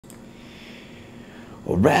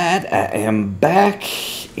Alright, I am back,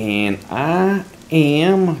 and I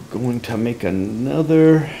am going to make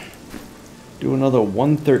another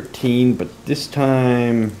 113, but this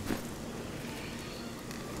time,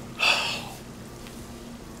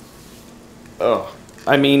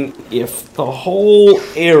 I mean, if the whole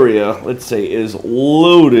area, let's say, is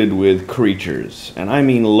loaded with creatures, and I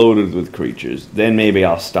mean loaded with creatures, then maybe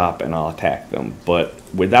I'll stop and I'll attack them, but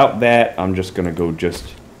without that, I'm just gonna go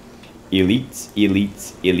just elites,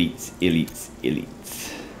 elites, elites, elites,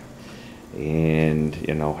 elites. And,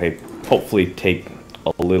 you know, hey, hopefully take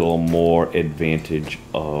a little more advantage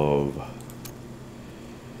of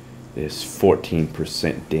this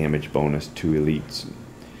 14% damage bonus to elites.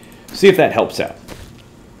 See if that helps out.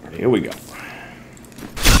 Here we go.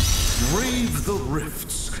 Brave the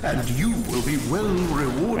rifts, and you will be well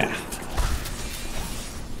rewarded. Yeah.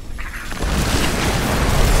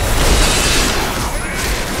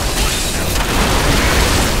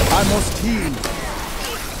 I must heal.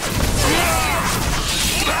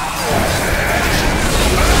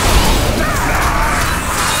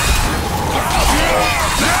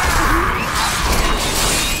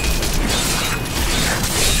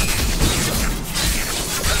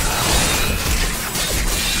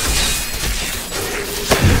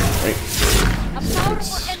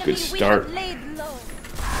 Good start.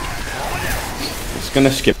 Just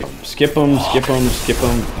gonna skip them. Skip them, skip them, skip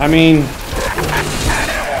them. I mean...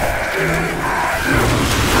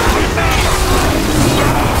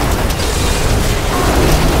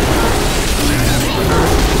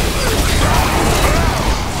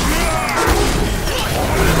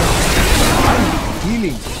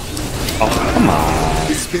 Healing. Oh, come on.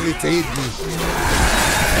 The spirit aid me.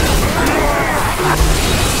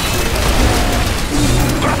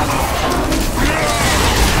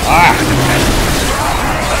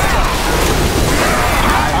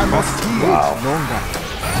 I must heal longer.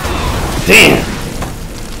 Damn!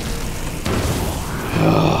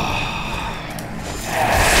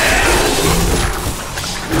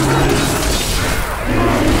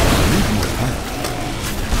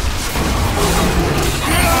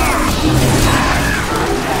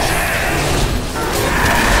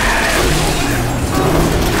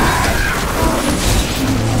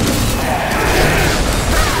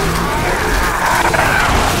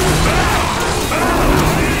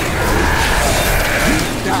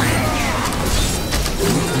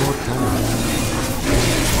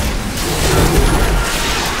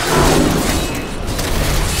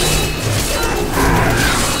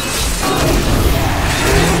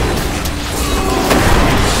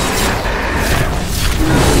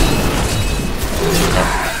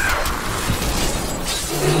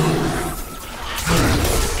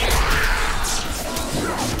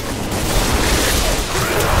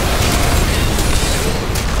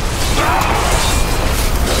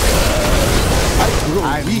 I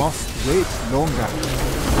must wait longer.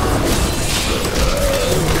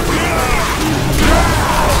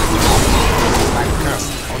 My curse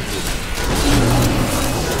haunted.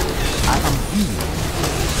 I am healed.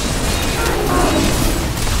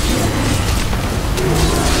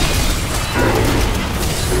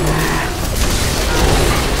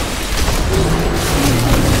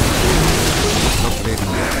 Not ready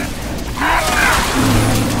yet.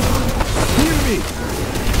 Heal me!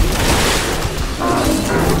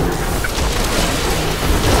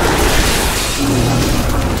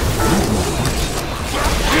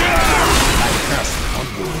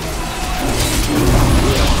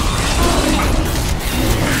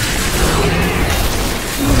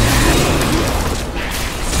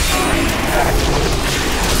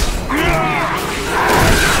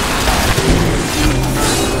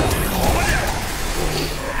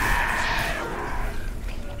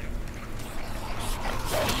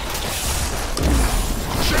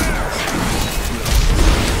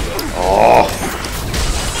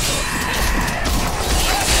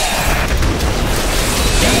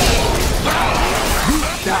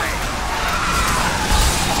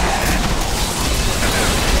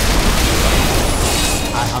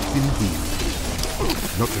 I have been healed.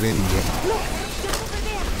 Not ready yet. Look, just over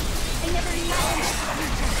there. I never imagined.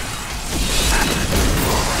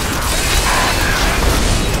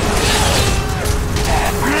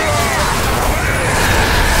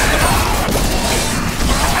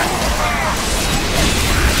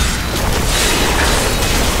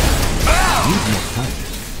 Need more time.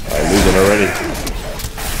 I'm losing already.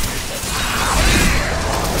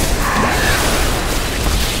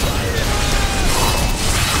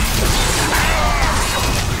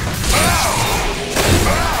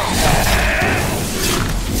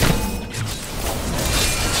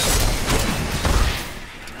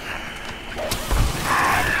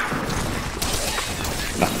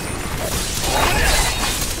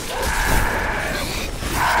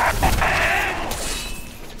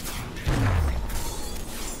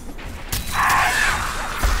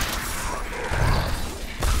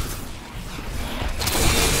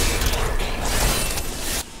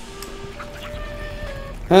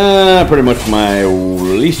 Pretty much my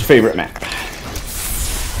least favorite map.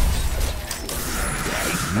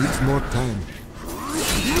 Needs more time.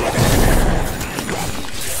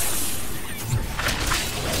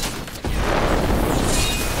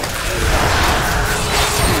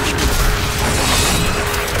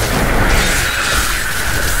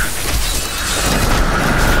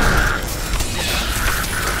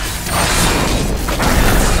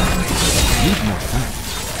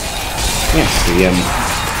 Can't see him.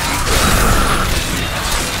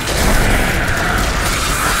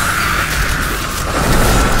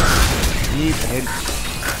 Need help.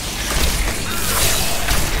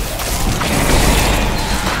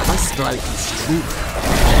 My strike is true.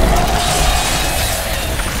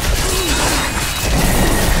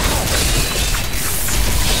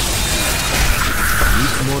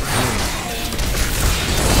 Need more time.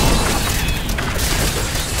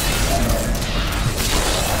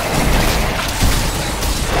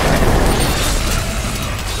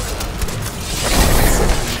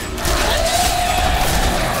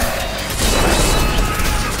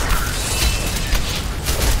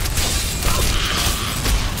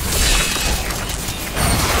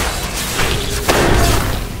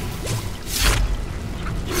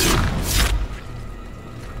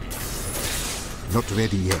 Not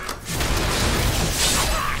ready yet.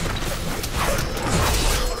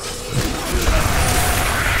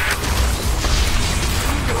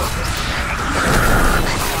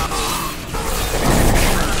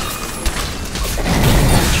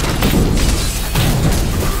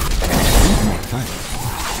 Need more time.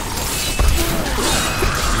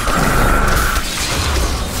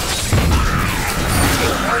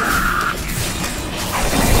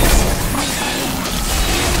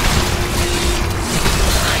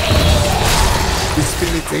 The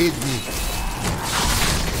spirit aid me.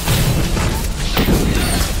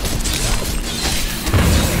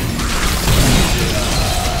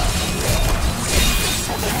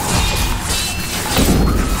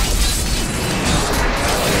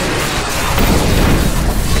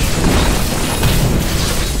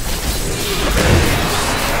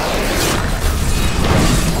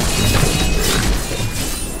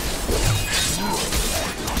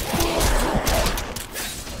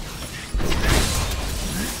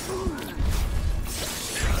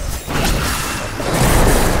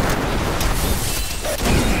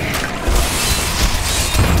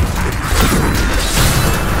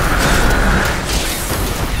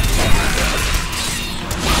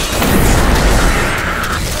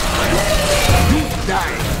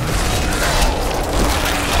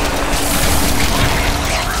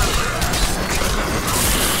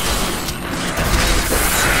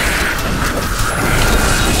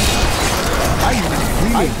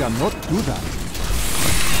 I cannot do that.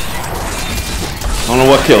 I don't know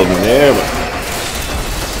what killed me there, but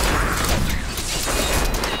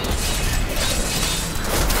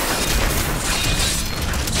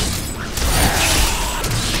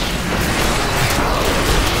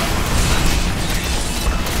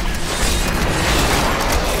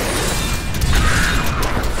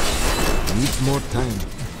Needs more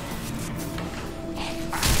time.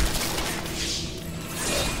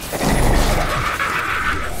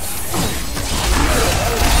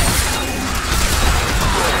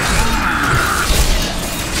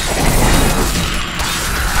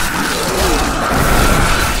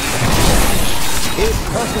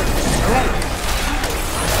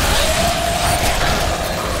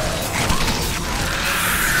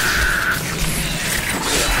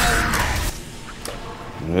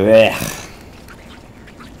 blech.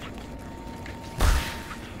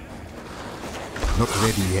 Not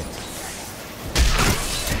ready yet.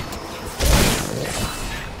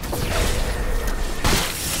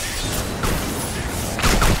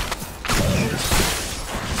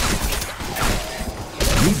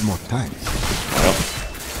 Need more time.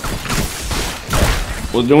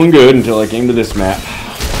 Was doing good until I came to this map.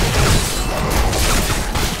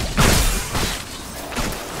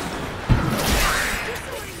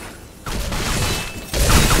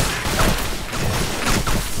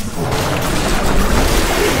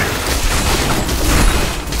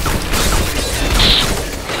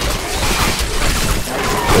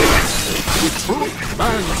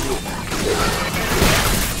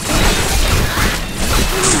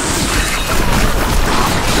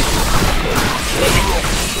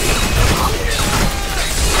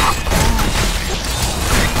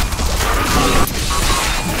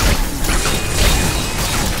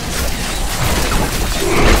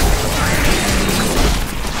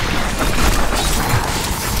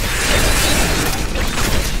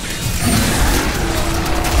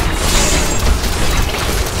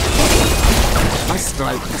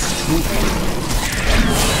 These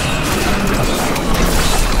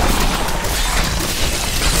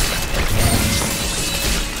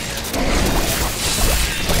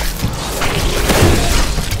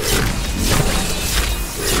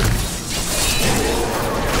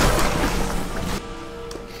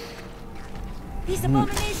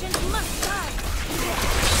abominations must die.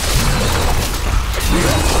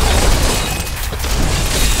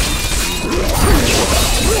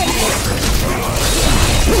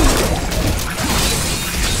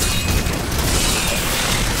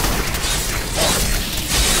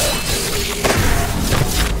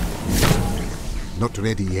 Not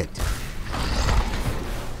ready yet.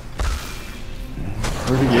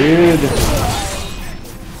 Pretty good.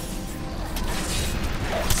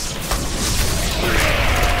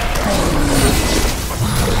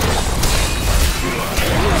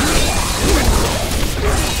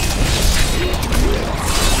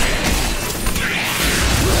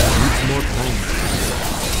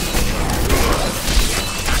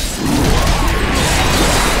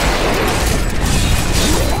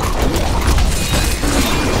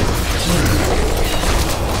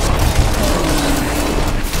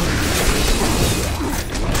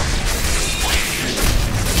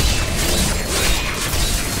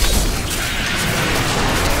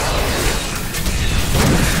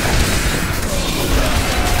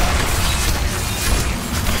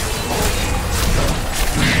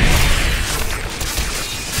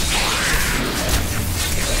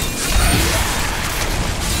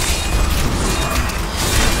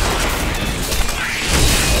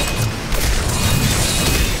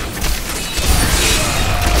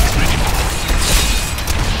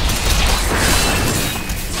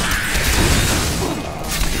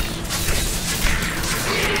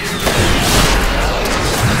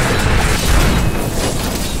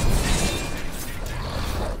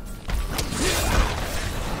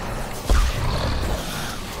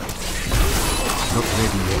 Not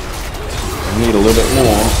ready yet. I need a little bit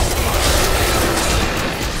more.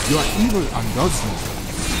 Your evil undoes me.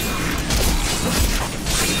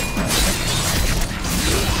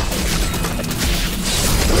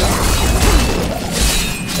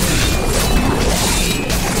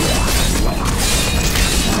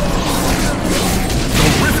 The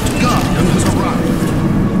Rift Guardian has arrived.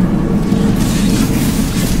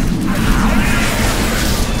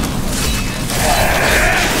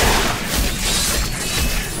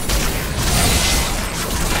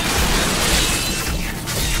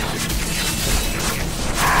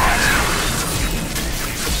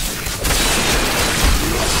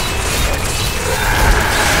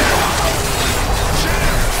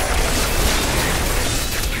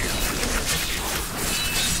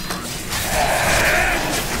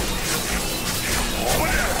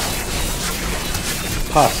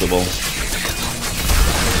 Possible.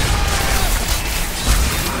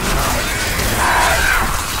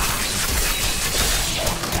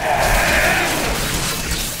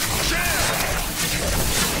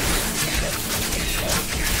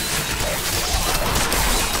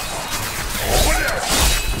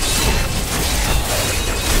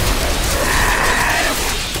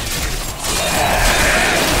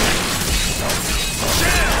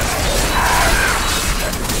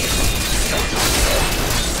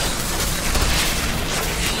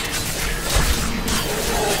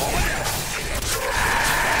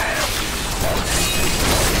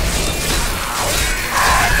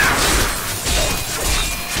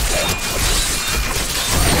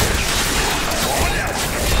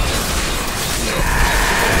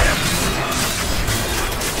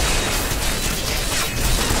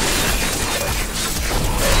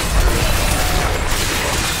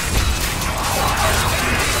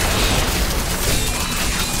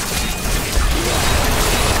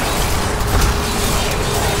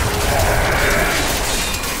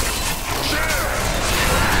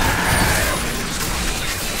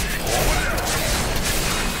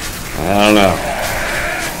 I don't know.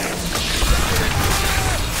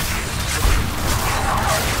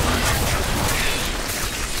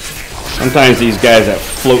 Sometimes these guys that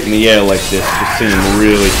float in the air like this just seem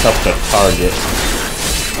really tough to target.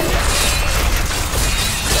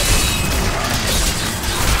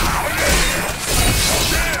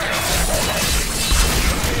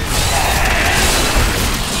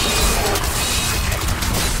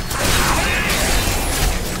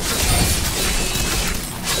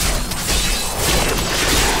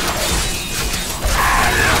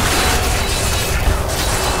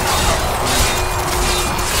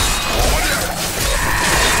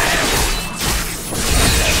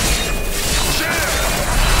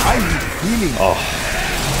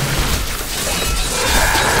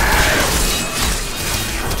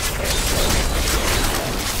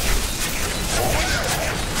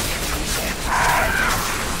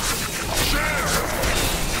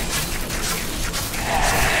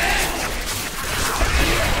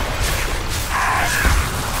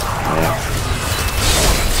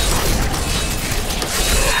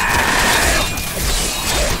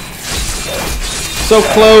 so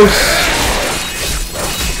close.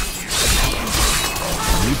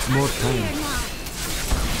 Needs more time.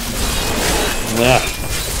 Yeah.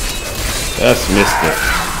 Just missed it.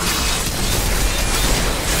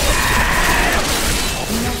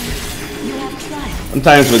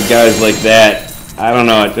 Sometimes with guys like that, I don't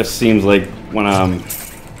know, it just seems like when it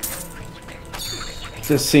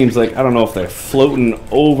just seems like, I don't know if they're floating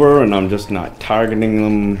over and I'm just not targeting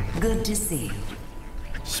them Good to see.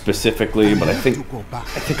 specifically, but I think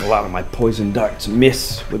a lot of my poison darts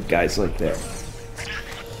miss with guys like that.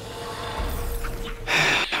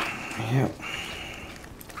 Yeah.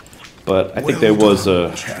 But I think there was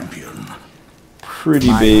a pretty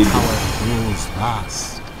big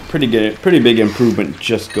pretty big improvement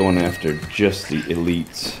just going after just the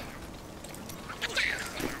elites.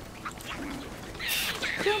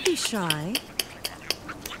 Don't be shy.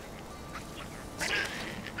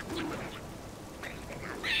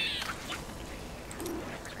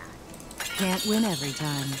 Can't win every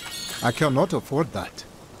time. I cannot afford that.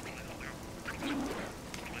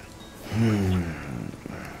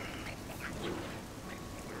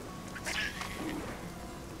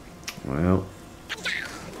 Well,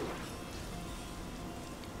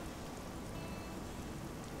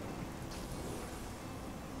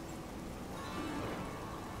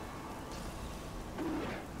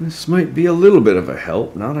 this might be a little bit of a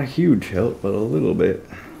help, not a huge help, but a little bit.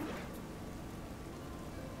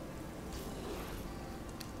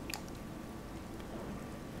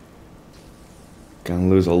 Gonna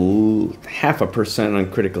lose a 0.5%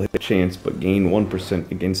 on critical hit chance, but gain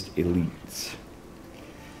 1% against elites.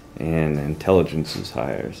 And intelligence is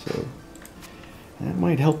higher, so that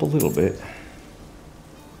might help a little bit.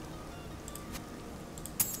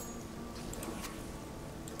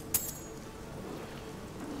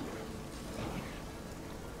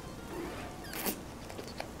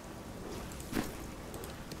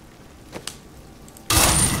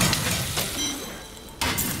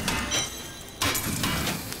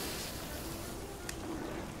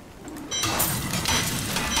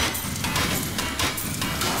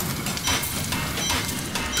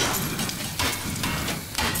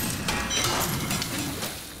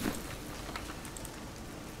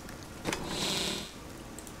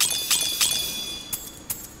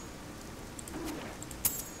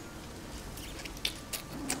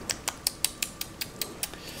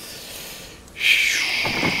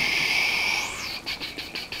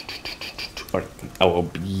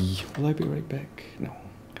 Will I be right back? No.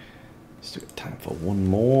 Still got time for one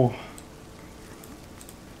more.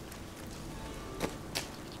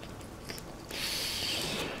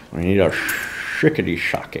 We need a shickety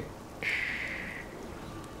shocket.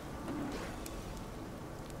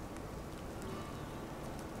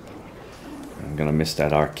 I'm gonna miss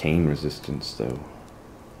that arcane resistance though.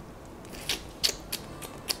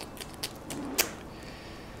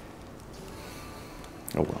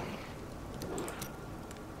 Oh well.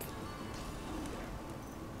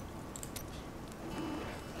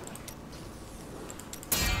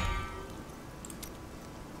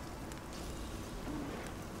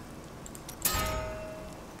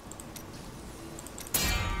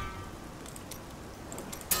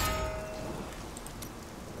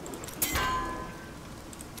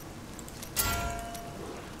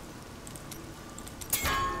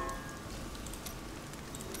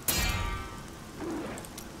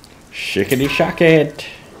 Shickety shocket.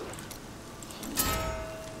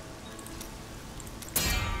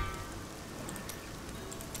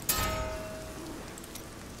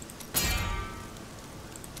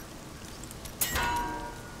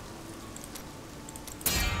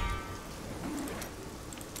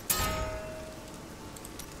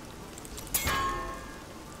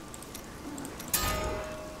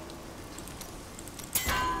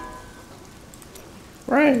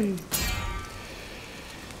 Right.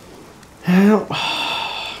 Help.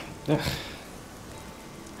 Ugh.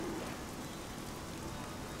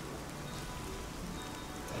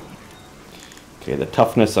 Okay, the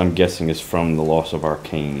toughness I'm guessing is from the loss of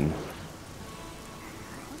arcane.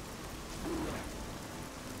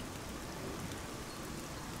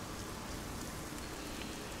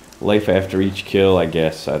 Life after each kill, I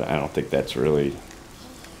guess. I don't think that's really...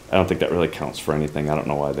 I don't think that really counts for anything. I don't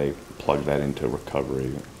know why they plug that into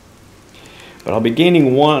recovery. But I'll be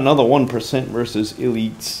gaining another 1% versus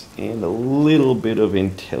elites and a little bit of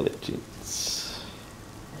intelligence.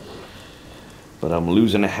 But I'm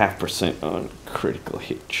losing 0.5% on critical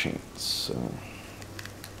hit chance. So.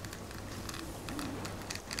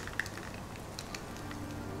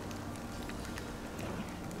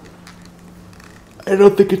 I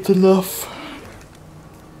don't think it's enough.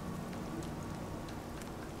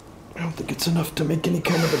 it's enough to make any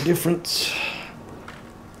kind of a difference.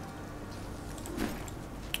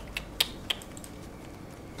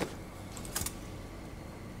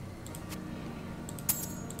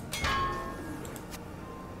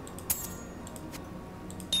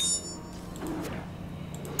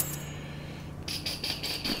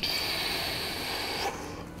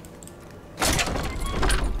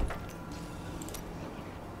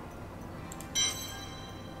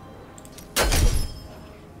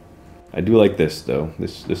 I do like this though.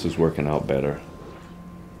 This is working out better.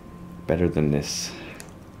 Better than this.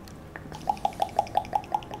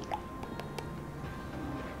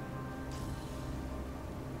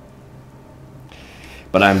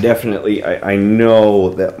 But I'm definitely, I know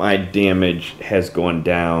that my damage has gone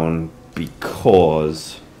down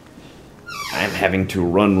because I'm having to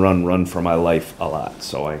run for my life a lot.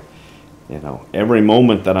 So you know, every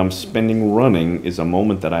moment that I'm spending running is a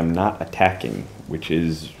moment that I'm not attacking, which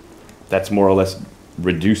is, that's more or less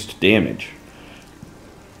reduced damage.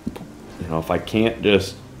 You know, if I can't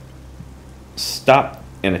just stop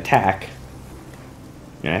and attack,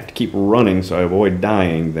 and I have to keep running so I avoid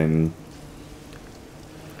dying, then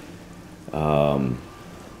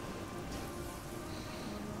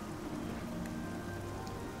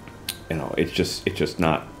you know, it's just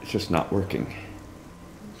not working.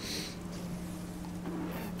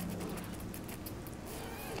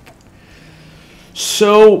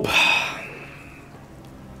 So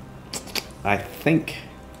I think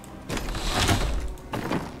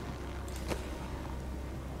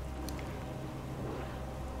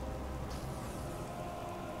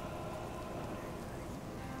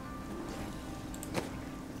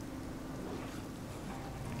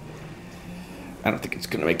I don't think it's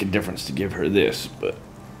going to make a difference to give her this, but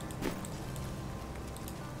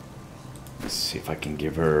let's see if I can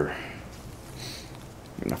give her.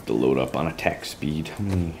 I'm going to have to load up on attack speed. How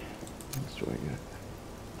many do I got?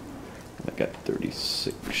 I got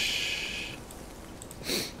 36.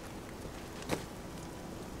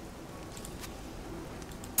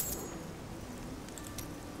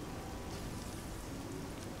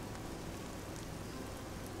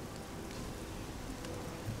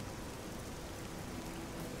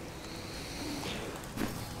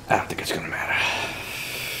 I don't think it's going to matter.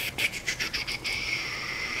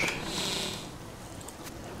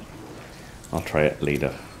 I'll try it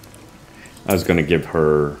later. I was going to give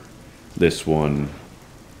her this one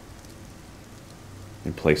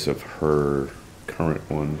in place of her current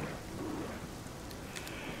one.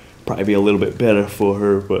 Probably be a little bit better for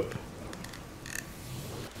her, but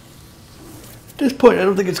at this point I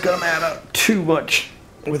don't think it's going to matter too much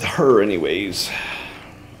with her anyways.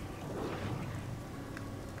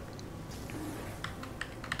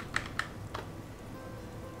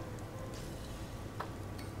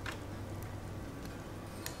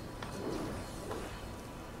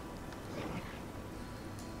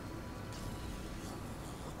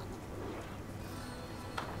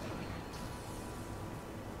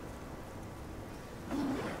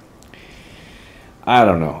 I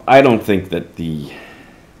don't know. I don't think that the...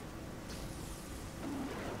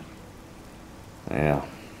 Yeah.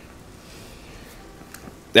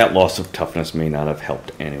 That loss of toughness may not have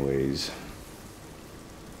helped anyways.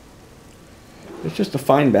 It's just a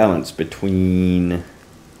fine balance between...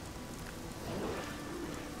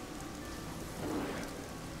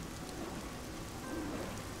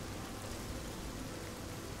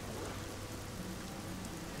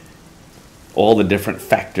 all the different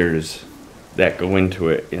factors that go into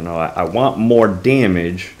it. You know, I want more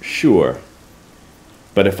damage, sure,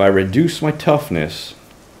 but if I reduce my toughness,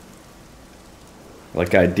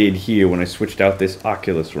 like I did here when I switched out this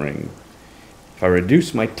Oculus ring, if I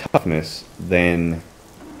reduce my toughness, then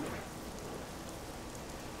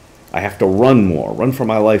I have to run more, run for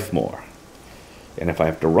my life more. And if I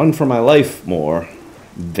have to run for my life more,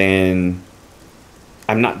 then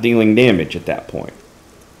I'm not dealing damage at that point.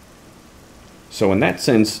 So in that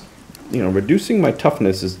sense, you know, reducing my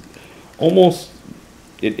toughness is almost,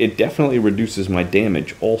 it definitely reduces my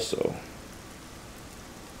damage also.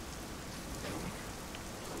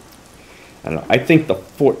 I don't know, I think the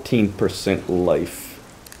 14% life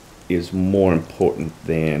is more important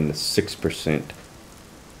than the 6%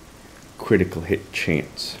 critical hit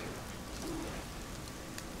chance.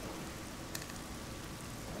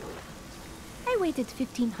 I waited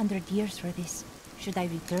 1500 years for this. Should I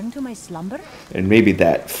return to my slumber? And maybe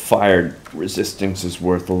that fire resistance is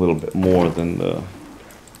worth a little bit more than the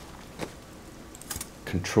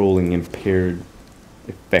controlling impaired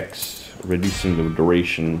effects, reducing the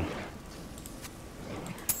duration.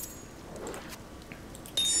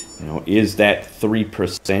 You know, is that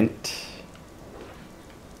 3%?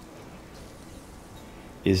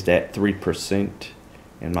 is that 3%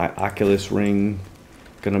 in my Oculus ring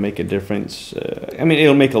gonna make a difference? I mean,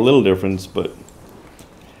 it'll make a little difference, but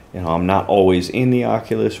you know, I'm not always in the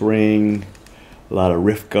Oculus ring. A lot of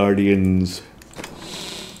Rift Guardians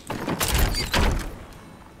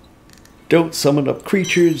don't summon up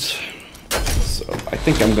creatures, so I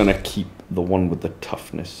think I'm gonna keep the one with the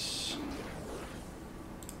toughness.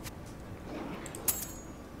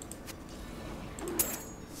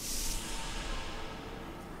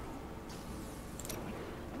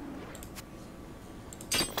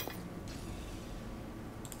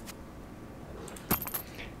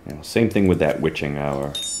 Now, same thing with that Witching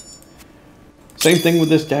Hour. Same thing with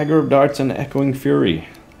this Dagger of Darts and Echoing Fury.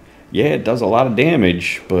 Yeah, it does a lot of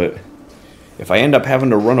damage, but if I end up having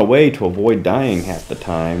to run away to avoid dying half the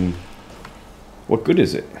time, what good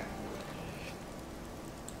is it?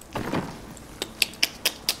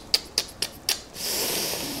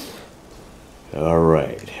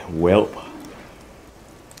 Alright, well.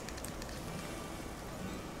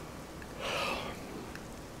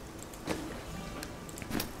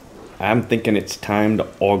 I'm thinking it's time to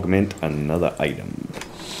augment another item.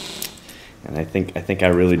 And I think I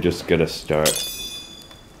really just gotta start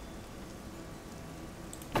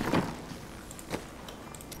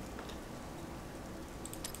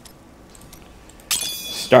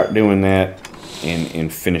doing that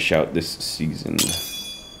and finish out this season.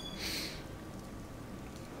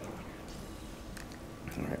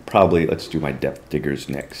 Alright, probably let's do my Depth Diggers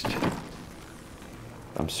next.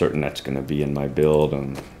 I'm certain that's gonna be in my build,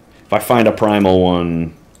 and if I find a primal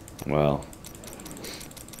one, well,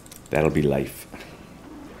 that'll be life.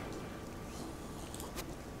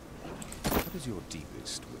 What is your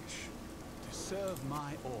deepest wish? To serve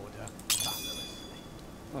my order valorously.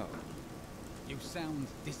 Oh, You sound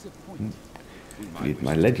disappointed. Need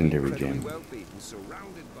my legendary incredibly gem. wealthy and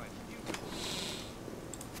surrounded by beautiful.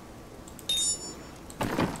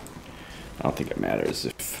 I don't think it matters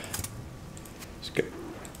if it's got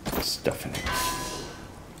stuff in it.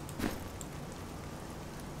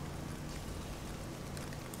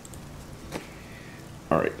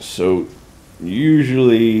 Alright, so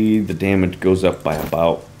usually the damage goes up by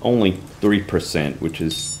about only 3%, which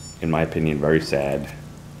is, in my opinion, very sad.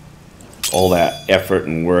 All that effort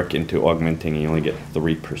and work into augmenting, you only get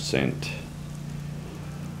 3%.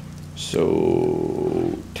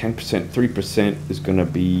 So 10%, 3% is going to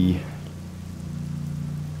be...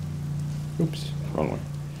 Oops, wrong one.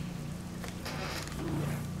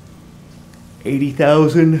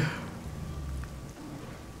 80,000.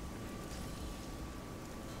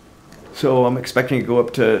 So I'm expecting to go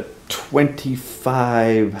up to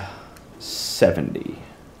 2570.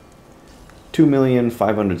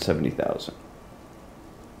 2,570,000.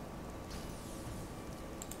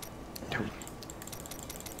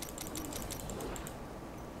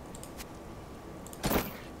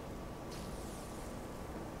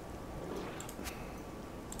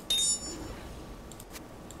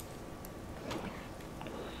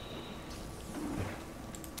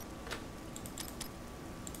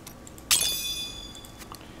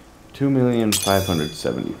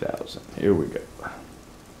 $2,570,000. Here we go.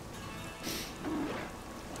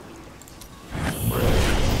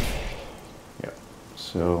 Yep.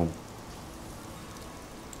 So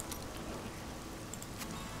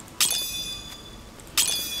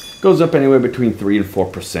goes up anywhere between 3 and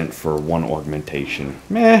 4% for one augmentation.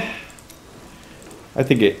 Meh. I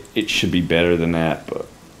think it should be better than that, but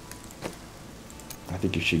I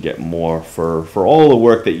think you should get more for all the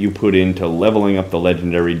work that you put into leveling up the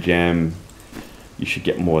legendary gem. You should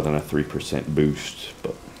get more than a 3% boost,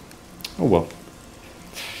 but oh well.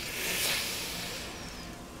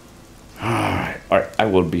 Alright, I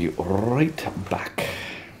will be right back.